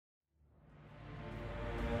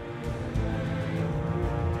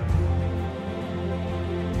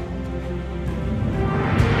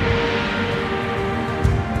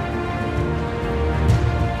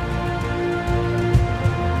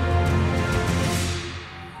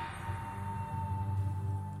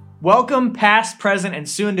Welcome past, present, and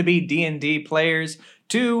soon-to-be D&D players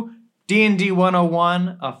to D&D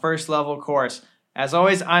 101, a first-level course. As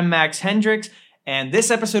always, I'm Max Hendricks, and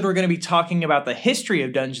this episode we're going to be talking about the history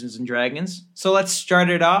of Dungeons & Dragons. So let's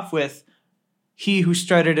start it off with he who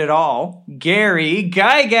started it all, Gary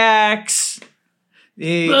Gygax.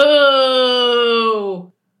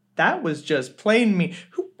 Boo! That was just plain me.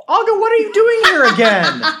 Olga, what are you doing here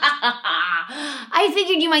again? I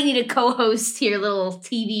figured you might need a co-host to your little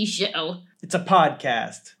TV show. It's a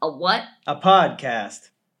podcast. A what? A podcast.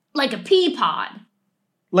 Like a pea pod.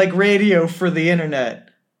 Like radio for the internet.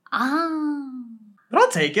 Ah. But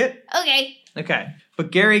I'll take it. Okay.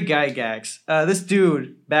 But Gary Gygax, this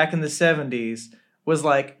dude back in the 70s was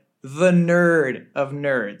like the nerd of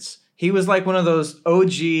nerds. He was like one of those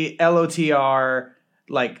OG LOTR,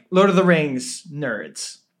 like Lord of the Rings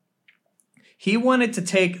nerds. He wanted to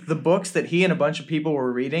take the books that he and a bunch of people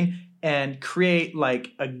were reading and create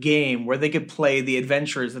like a game where they could play the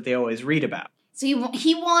adventures that they always read about. So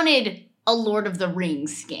he wanted a Lord of the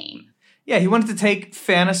Rings game. Yeah, he wanted to take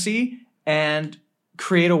fantasy and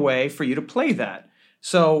create a way for you to play that.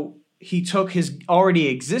 So he took his already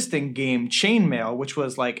existing game, Chainmail, which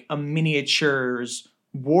was like a miniatures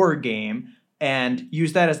war game, and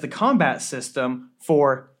used that as the combat system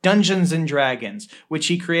for Dungeons & Dragons, which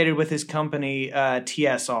he created with his company,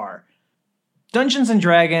 TSR. Dungeons &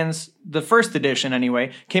 Dragons, the first edition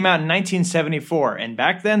anyway, came out in 1974, and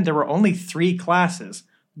back then there were only 3 classes,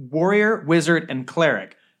 Warrior, Wizard, and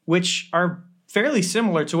Cleric, which are fairly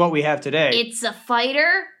similar to what we have today. It's a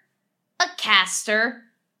fighter, a caster,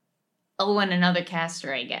 and another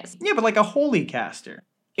caster, I guess. Yeah, but like a holy caster.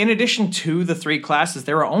 In addition to the 3 classes,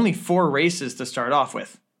 there were only 4 races to start off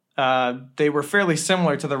with. They were fairly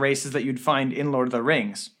similar to the races that you'd find in Lord of the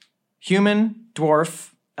Rings. Human,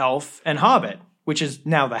 dwarf, elf, and hobbit, which is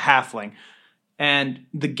now the halfling. And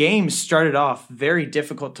the game started off very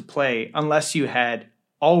difficult to play unless you had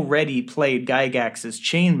already played Gygax's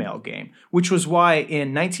Chainmail game, which was why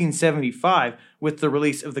in 1975, with the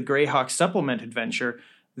release of the Greyhawk Supplement adventure,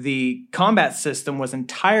 the combat system was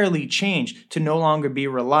entirely changed to no longer be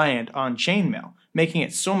reliant on Chainmail, making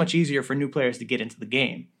it so much easier for new players to get into the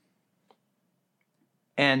game.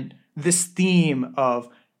 And this theme of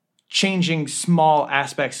changing small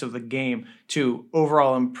aspects of the game to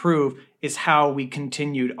overall improve is how we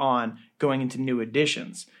continued on going into new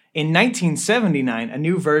editions. In 1979, a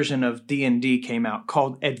new version of D&D came out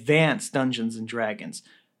called Advanced Dungeons & Dragons.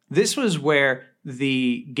 This was where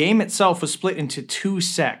the game itself was split into 2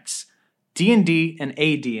 sects, D&D and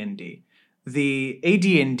AD&D. The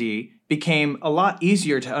AD&D became a lot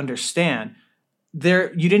easier to understand.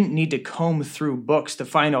 You didn't need to comb through books to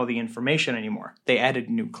find all the information anymore. They added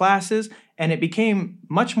new classes, and it became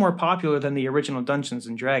much more popular than the original Dungeons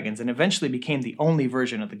 & Dragons, and eventually became the only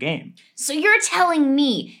version of the game. So you're telling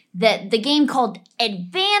me that the game called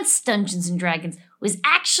Advanced Dungeons & Dragons was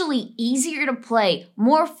actually easier to play,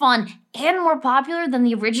 more fun, and more popular than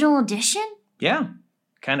the original edition? Yeah,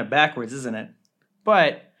 kind of backwards, isn't it?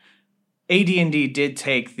 But AD&D did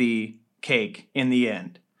take the cake in the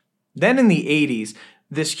end. Then in the 80s,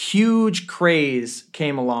 this huge craze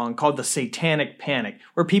came along called the Satanic Panic,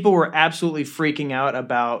 where people were absolutely freaking out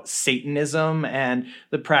about Satanism and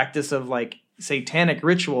the practice of like satanic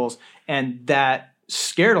rituals, and that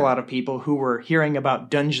scared a lot of people who were hearing about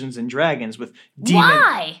Dungeons and Dragons with demons.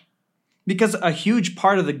 Why? Because a huge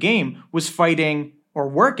part of the game was fighting or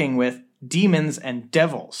working with demons and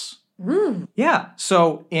devils. Ooh. Yeah,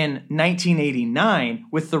 so in 1989,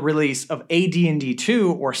 with the release of AD&D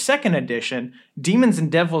 2 or 2nd edition, demons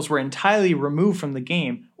and devils were entirely removed from the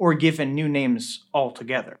game or given new names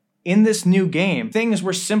altogether. In this new game, things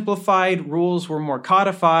were simplified, rules were more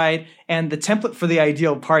codified, and the template for the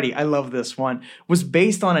ideal party, I love this one, was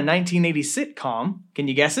based on a 1980 sitcom. Can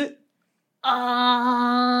you guess it? I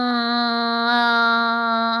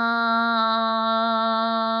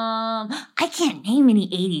can't name any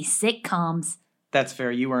 80s sitcoms. That's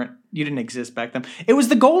fair. You didn't exist back then. It was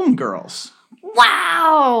the Golden Girls.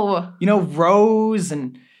 Wow! You know, Rose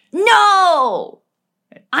and No!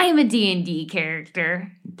 I am a D&D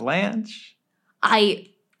character. Blanche.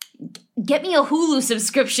 Get me a Hulu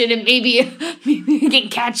subscription and maybe I can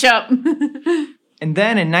catch up. And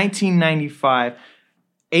then in 1995,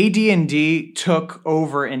 AD&D took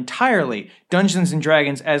over entirely. Dungeons &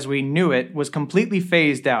 Dragons as we knew it was completely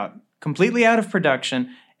phased out, completely out of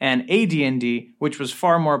production, and AD&D, which was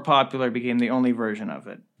far more popular, became the only version of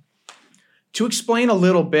it. To explain a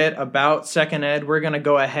little bit about 2nd Ed, we're going to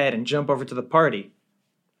go ahead and jump over to the party.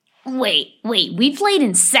 Wait, we played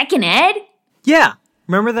in 2nd Ed? Yeah,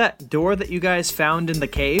 remember that door that you guys found in the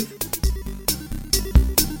cave?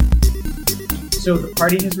 So the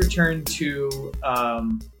party has returned to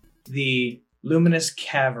the luminous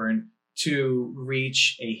cavern to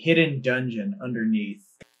reach a hidden dungeon underneath.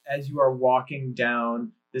 As you are walking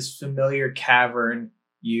down this familiar cavern,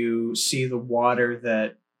 you see the water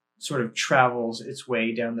that sort of travels its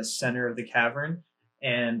way down the center of the cavern,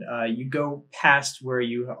 and you go past where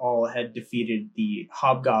you all had defeated the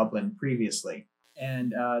hobgoblin previously.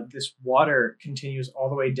 And this water continues all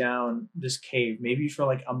the way down this cave, maybe for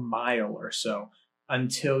like a mile or so,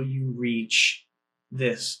 until you reach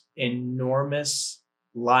this enormous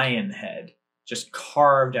lion head, just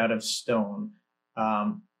carved out of stone.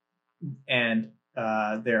 And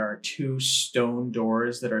there are two stone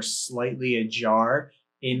doors that are slightly ajar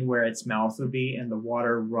in where its mouth would be, and the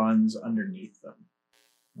water runs underneath them.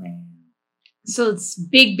 So it's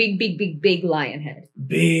big lion head.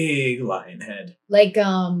 Big lion head. Like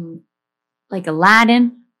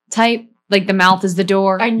Aladdin type. Like the mouth is the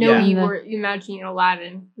door. I know Yeah. you were imagining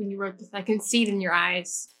Aladdin when you wrote this. I can see it in your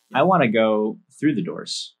eyes. I want to go through the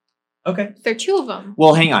doors. Okay. There are two of them.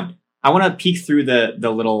 Well, hang on. I want to peek through the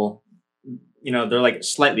little, they're like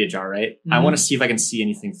slightly ajar, right? I Mhm. want to see if I can see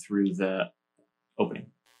anything through the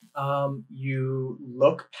opening. You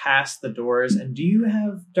look past the doors, and do you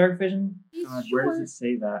have dark vision? God, where does it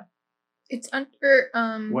say that? It's under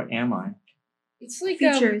What am I? it's like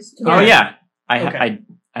features. Oh yeah, Okay.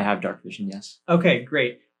 I have dark vision. Yes. Okay,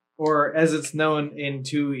 great. Or as it's known in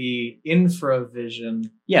 2E, infravision.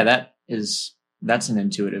 Yeah, that's an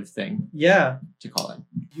intuitive thing Yeah. to call it.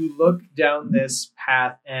 You look down this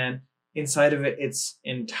path, and inside of it, it's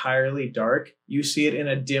entirely dark. You see it in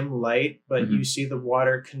a dim light, but Mhm. you see the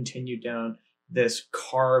water continue down this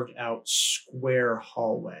carved out square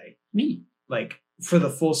hallway. Neat. Like for the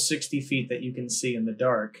full 60 feet that you can see in the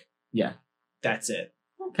dark. Yeah. That's it.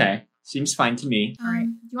 Okay. Seems fine to me. Do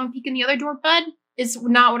you want to peek in the other door, bud? It's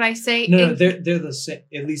not what I say. No, It- they're the same.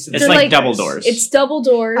 At least It's They're like like- double doors. It's double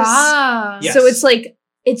doors. Yes. So it's like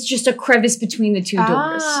it's just a crevice between the two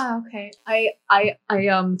doors. Okay. I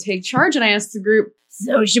take charge and I ask the group,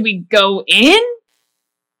 so should we go in?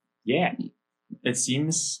 Yeah. It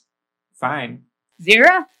seems fine.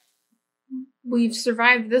 Zira? We've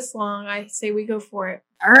survived this long. I say we go for it.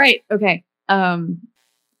 All right, okay.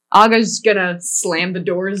 Aga's gonna slam the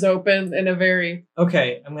doors open in a very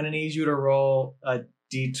Okay, I'm gonna need you to roll a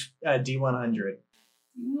D100.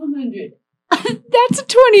 100. That's a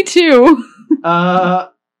 22.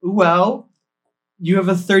 Well, you have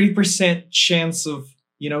a 30% chance of,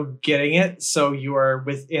 getting it, so you are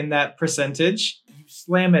within that percentage. You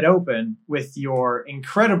slam it open with your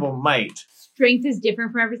incredible might. Strength is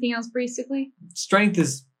different from everything else, basically. Strength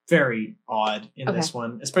is very odd in Okay. this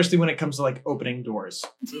one, especially when it comes to like opening doors.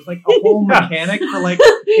 So there's like a whole mechanic for like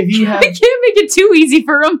if you have I can't make it too easy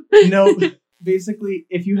for him. basically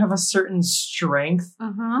if you have a certain strength,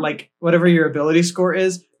 Uh-huh. like whatever your ability score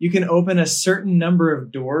is, you can open a certain number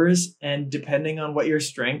of doors, and depending on what your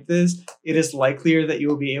strength is, it is likelier that you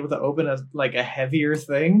will be able to open a heavier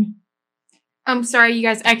thing. I'm sorry, you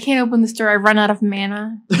guys. I can't open this door. I run out of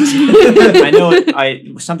mana. I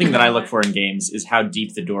know something that I look for in games is how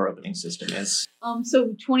deep the door opening system is.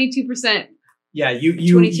 So 22%. Yeah, you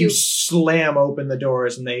 22. slam open the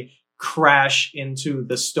doors and they crash into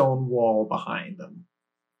the stone wall behind them.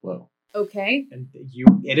 Whoa. Okay. And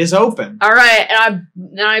it is open. All right, and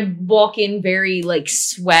I walk in very like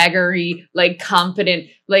swaggery, like confident,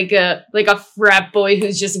 like a frat boy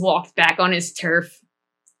who's just walked back on his turf.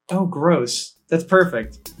 Oh, gross. That's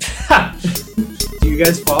perfect. Do you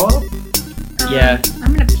guys follow? Yeah.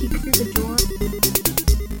 I'm gonna peek through the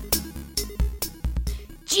door.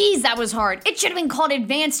 Jeez, that was hard. It should have been called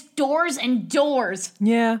Advanced Doors and Doors.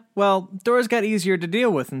 Yeah, well, doors got easier to deal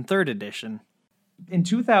with in 3rd edition. In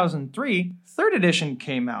 2003, 3rd edition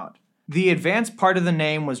came out. The advanced part of the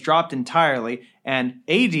name was dropped entirely, and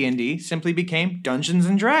AD&D simply became Dungeons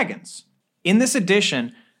 & Dragons. In this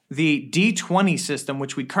edition, the D20 system,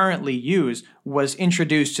 which we currently use, was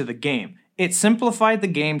introduced to the game. It simplified the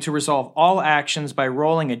game to resolve all actions by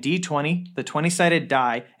rolling a D20, the 20-sided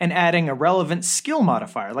die, and adding a relevant skill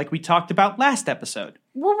modifier, like we talked about last episode.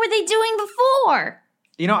 What were they doing before?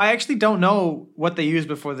 I actually don't know what they used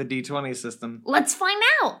before the D20 system. Let's find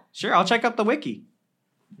out. Sure, I'll check out the wiki.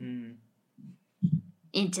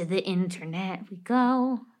 Into the internet we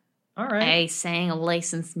go. All right. I sang a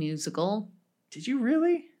licensed musical. Did you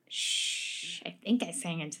really? Shh. I think I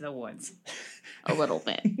sang Into the Woods. A little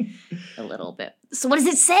bit. A little bit. So what does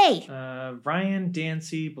it say? Ryan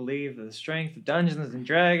Dancy believed that the strength of Dungeons and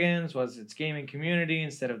Dragons was its gaming community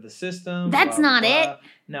instead of the system. That's blah, not blah. it.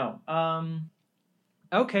 No.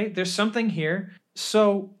 Okay, there's something here.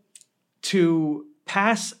 So, to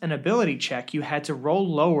pass an ability check, you had to roll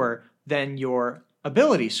lower than your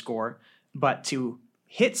ability score, but to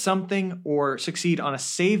hit something or succeed on a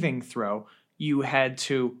saving throw, you had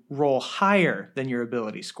to roll higher than your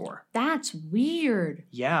ability score. That's weird.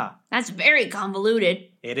 Yeah, That's very convoluted.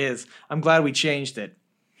 it is. I'm glad we changed it.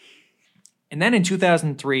 And then in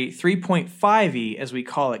 2003, 3.5e, as we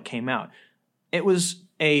call it, came out. It was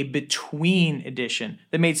a between edition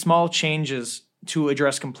that made small changes to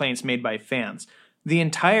address complaints made by fans. The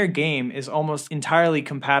entire game is almost entirely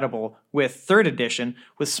compatible with 3rd edition,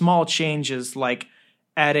 with small changes like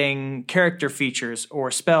adding character features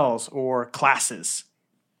or spells or classes.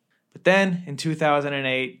 But then, in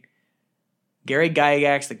 2008, Gary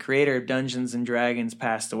Gygax, the creator of Dungeons & Dragons,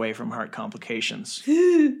 passed away from heart complications.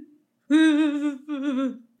 It's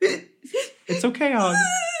okay, Og.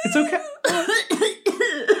 It's okay.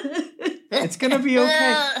 It's gonna be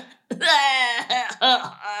okay.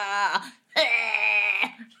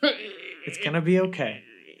 It's gonna be okay.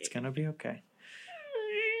 It's gonna be okay.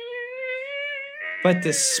 But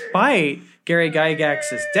despite Gary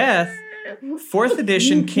Gygax's death, 4th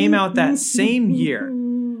edition came out that same year.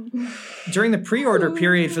 During the pre-order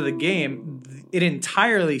period for the game, it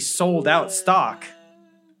entirely sold out stock.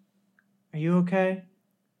 Are you okay?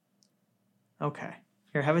 Okay.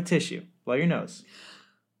 Here, have a tissue. Blow your nose.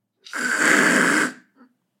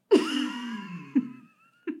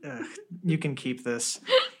 Ugh, you can keep this.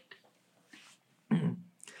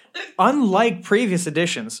 Unlike previous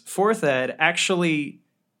editions, 4th Ed actually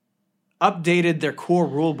updated their core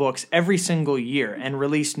rulebooks every single year and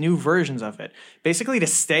released new versions of it. Basically, to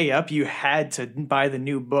stay up, you had to buy the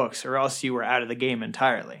new books or else you were out of the game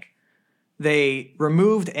entirely. They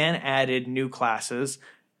removed and added new classes,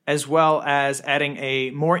 as well as adding a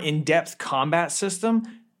more in-depth combat system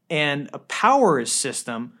and a powers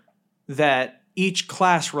system that each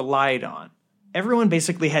class relied on. Everyone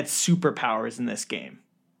basically had superpowers in this game.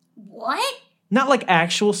 What? Not like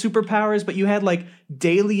actual superpowers, but you had like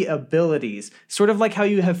daily abilities, sort of like how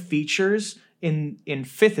you have features in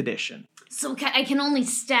 5th edition. So I can only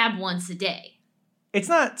stab once a day. It's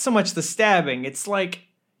not so much the stabbing, it's like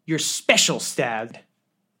your special stabbed.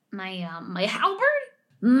 My halberd?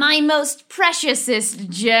 My most preciousest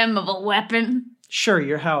gem of a weapon. Sure,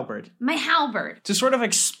 your halberd. My halberd. To sort of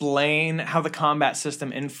explain how the combat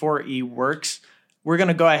system in 4E works, we're going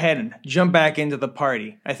to go ahead and jump back into the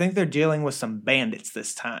party. I think they're dealing with some bandits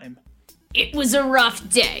this time. It was a rough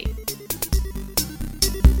day.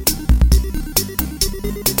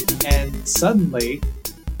 And suddenly,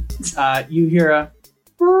 you hear a...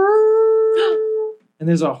 and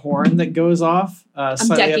there's a horn that goes off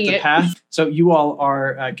slightly up decking the it. path. So you all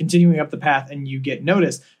are continuing up the path and you get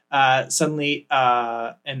noticed. Suddenly,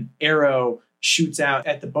 an arrow shoots out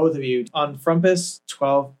at the both of you. On Frumpus,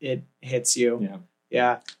 12, it hits you.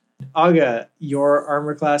 Yeah. Aga, your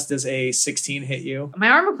armor class does a 16 hit you. My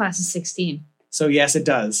armor class is 16. So yes, it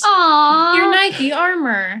does. Aww. Your Nike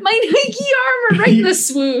armor. My Nike armor, right in the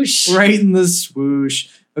swoosh. Right in the swoosh.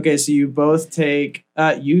 Okay, so you both take,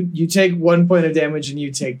 you take 1 point of damage and you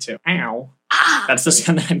take 2. Ow. Ah! That's the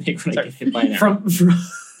sound that I make when I get hit by an arrow. From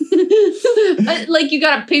Like you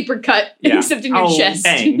got a paper cut, Yeah. except in your Oh, chest.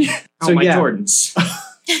 Dang. So, My yeah. Jordans.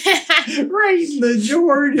 right in the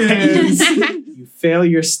Jordans. You fail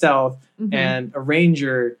your stealth, Mhm. and a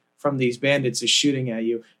ranger from these bandits is shooting at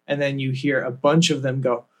you, and then you hear a bunch of them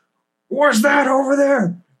go, "What's that over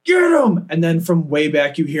there? Get him!" And then from way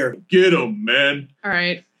back you hear, "Get him, man!" All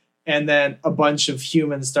right. And then a bunch of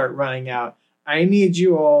humans start running out. I need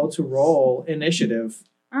you all to roll initiative.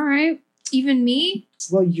 All right. Even me?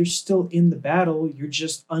 Well, you're still in the battle. You're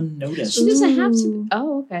just unnoticed. She doesn't have to. Ooh.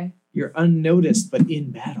 Oh, okay. You're unnoticed, but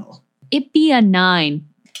in battle. It be a 9.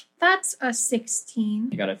 That's a 16.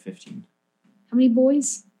 I got a 15. How many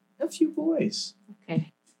boys? A few boys.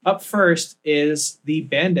 Okay. Up first is the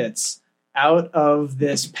bandits. Out of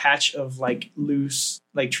this patch of like loose,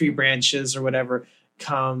 like tree branches or whatever,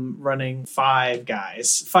 come running 5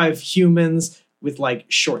 guys. 5 humans with like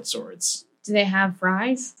short swords. Do they have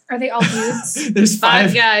fries? Are they all dudes? There's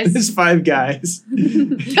 5 guys. There's 5 guys.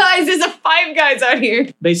 Guys, there's a 5 guys out here.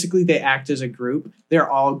 Basically, they act as a group. They're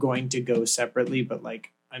all going to go separately, but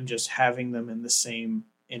like I'm just having them in the same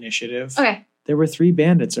initiative. Okay. There were 3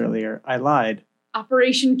 bandits earlier. I lied.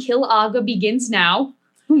 Operation Kill Aga begins now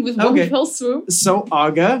with one Okay. fell swoop. So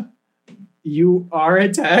Aga, you are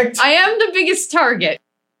attacked. I am the biggest target.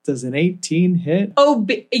 Does an 18 hit? Oh,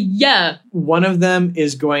 yeah. One of them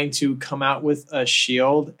is going to come out with a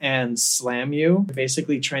shield and slam you,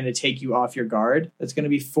 basically trying to take you off your guard. That's going to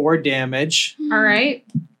be 4 damage. All right.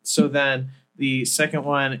 So then The second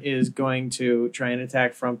one is going to try and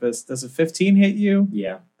attack Frumpus. Does a 15 hit you?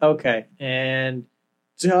 Yeah. Okay. And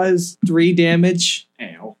does 3 damage.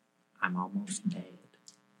 Ow. I'm almost dead.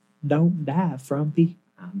 Don't die, Frumpy.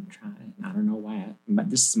 I'm trying. I don't know why.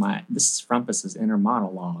 But this is Frumpus's inner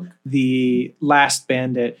monologue. The last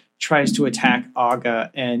bandit tries to attack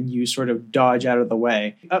Aga, and you sort of dodge out of the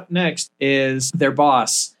way. Up next is their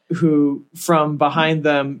boss, who from behind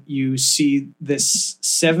them you see this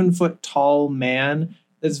 7-foot tall man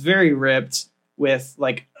that's very ripped with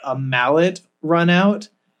like a mallet run out,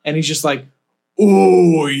 and he's just like,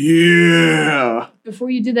 oh yeah. Before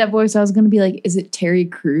you did that voice, I was going to be like, is it Terry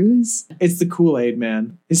Crews? It's the Kool-Aid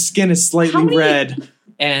man. His skin is slightly red,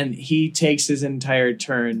 and he takes his entire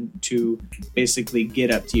turn to basically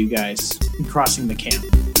get up to you guys, crossing the camp.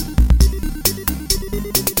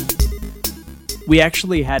 We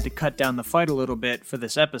actually had to cut down the fight a little bit for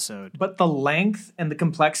this episode, but the length and the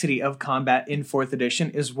complexity of combat in 4th edition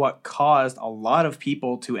is what caused a lot of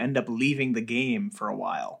people to end up leaving the game for a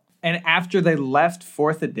while. And after they left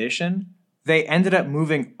 4th edition, they ended up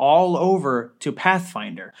moving all over to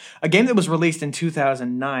Pathfinder, a game that was released in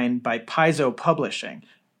 2009 by Paizo Publishing,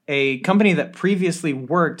 a company that previously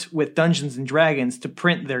worked with Dungeons & Dragons to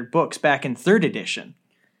print their books back in 3rd edition.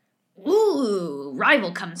 Ooh,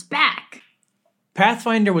 Rival comes back.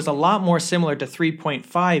 Pathfinder was a lot more similar to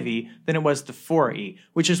 3.5e than it was to 4e,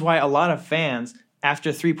 which is why a lot of fans, after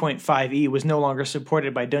 3.5e was no longer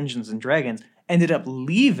supported by Dungeons & Dragons, ended up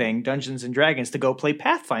leaving Dungeons & Dragons to go play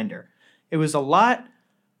Pathfinder. It was a lot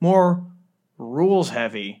more rules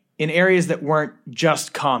heavy in areas that weren't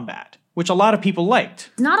just combat, which a lot of people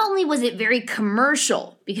liked. Not only was it very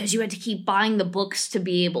commercial, because you had to keep buying the books to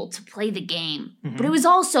be able to play the game, but it was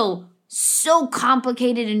also so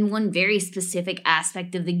complicated in one very specific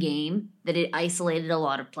aspect of the game that it isolated a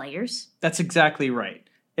lot of players. That's exactly right.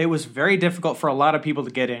 It was very difficult for a lot of people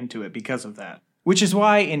to get into it because of that. Which is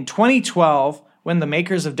why in 2012, when the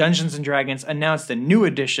makers of Dungeons & Dragons announced a new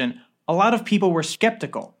edition, a lot of people were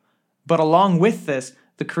skeptical. But along with this,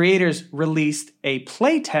 the creators released a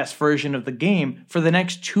playtest version of the game for the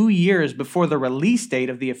next 2 years before the release date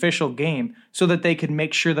of the official game so that they could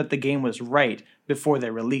make sure that the game was right before they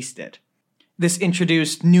released it. This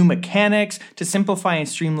introduced new mechanics to simplify and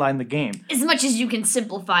streamline the game. As much as you can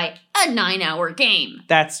simplify a 9-hour game.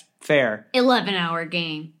 That's fair. 11-hour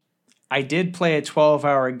game. I did play a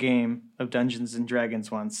 12-hour game of Dungeons &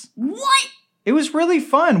 Dragons once. What? It was really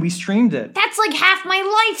fun. We streamed it. That's like half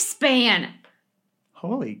my lifespan.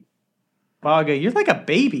 Holy Baga, you're like a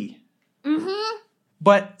baby. Mm-hmm.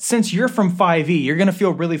 But since you're from 5e, you're going to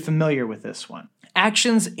feel really familiar with this one.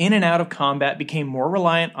 Actions in and out of combat became more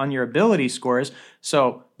reliant on your ability scores,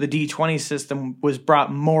 so the D20 system was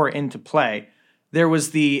brought more into play. There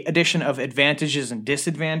was the addition of advantages and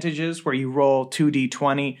disadvantages, where you roll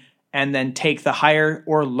 2d20 and then take the higher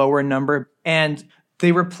or lower number, and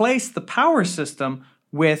they replaced the power system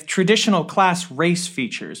with traditional class race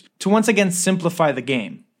features to once again simplify the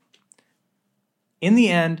game. In the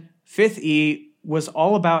end, 5th E was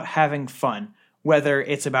all about having fun, whether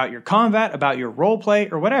it's about your combat, about your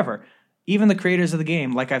roleplay, or whatever. Even the creators of the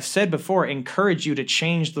game, like I've said before, encourage you to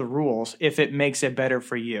change the rules if it makes it better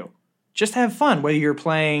for you. Just have fun, whether you're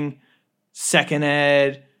playing 2nd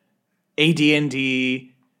Ed,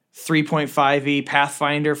 AD&D, 3.5e,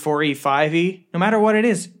 Pathfinder, 4e, 5e, no matter what it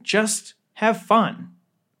is, just have fun.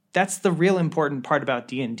 That's the real important part about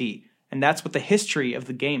D&D, and that's what the history of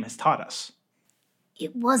the game has taught us.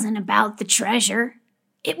 It wasn't about the treasure.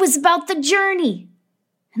 It was about the journey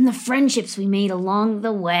and the friendships we made along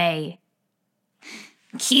the way.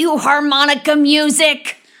 Cue harmonica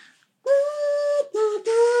music!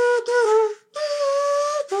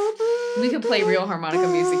 We could play real harmonica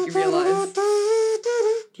music, you realize.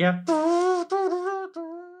 Yeah.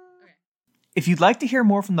 If you'd like to hear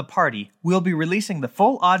more from the party, we'll be releasing the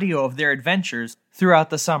full audio of their adventures throughout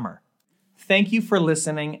the summer. Thank you for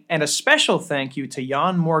listening, and a special thank you to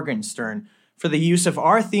Jan Morgenstern for the use of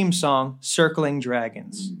our theme song, Circling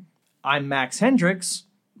Dragons. I'm Max Hendricks.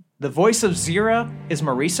 The voice of Zira is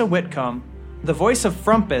Marisa Whitcomb. The voice of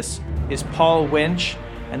Frumpus is Paul Winch.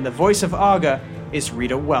 And the voice of Aga is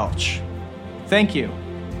Rita Welch. Thank you.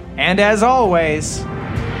 And as always...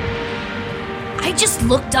 I just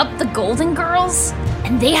looked up the Golden Girls,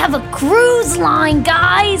 and they have a cruise line,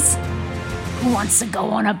 guys! Who wants to go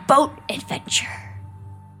on a boat adventure?